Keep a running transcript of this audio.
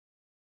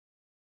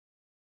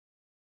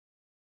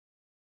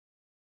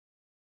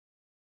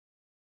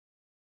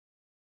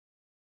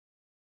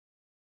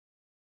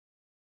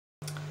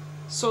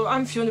So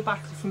I'm Fiona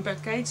Barclay from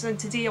BirdGuides, and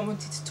today I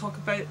wanted to talk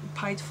about the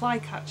Pied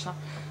Flycatcher.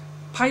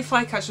 Pied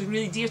Flycatcher is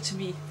really dear to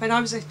me. When I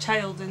was a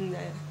child in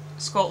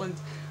Scotland,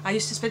 I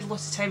used to spend a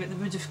lot of time at the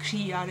Wood of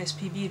Cree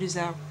RSPB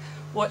Reserve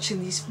watching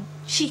these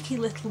cheeky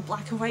little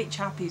black and white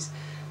chappies,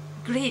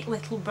 great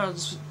little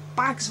birds with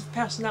bags of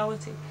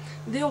personality.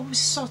 They always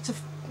sort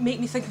of make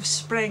me think of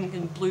spring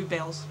and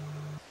bluebells.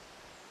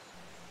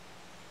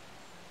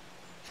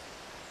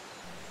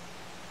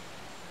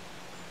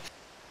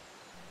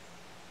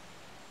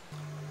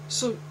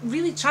 So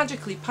really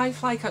tragically, pied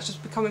flycatchers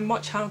are becoming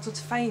much harder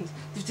to find.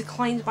 They've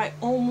declined by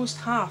almost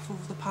half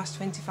over the past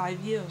 25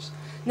 years.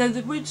 Now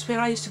the woods where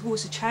I used to go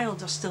as a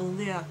child are still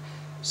there,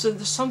 so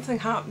there's something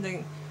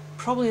happening,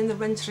 probably in the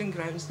wintering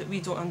grounds, that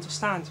we don't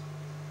understand.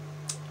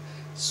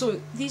 So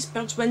these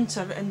birds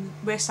winter in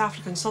West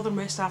Africa, in southern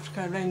West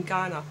Africa around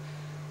Ghana,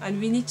 and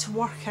we need to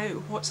work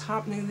out what's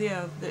happening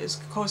there that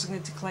is causing a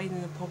decline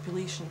in the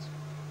populations.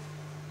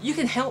 You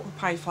can help the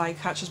pied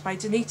flycatchers by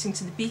donating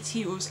to the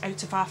BTO's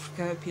Out of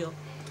Africa appeal.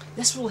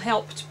 This will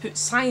help to put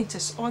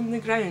scientists on the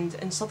ground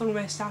in southern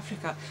West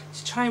Africa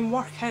to try and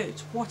work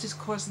out what is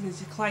causing the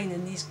decline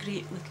in these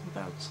great little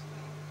birds.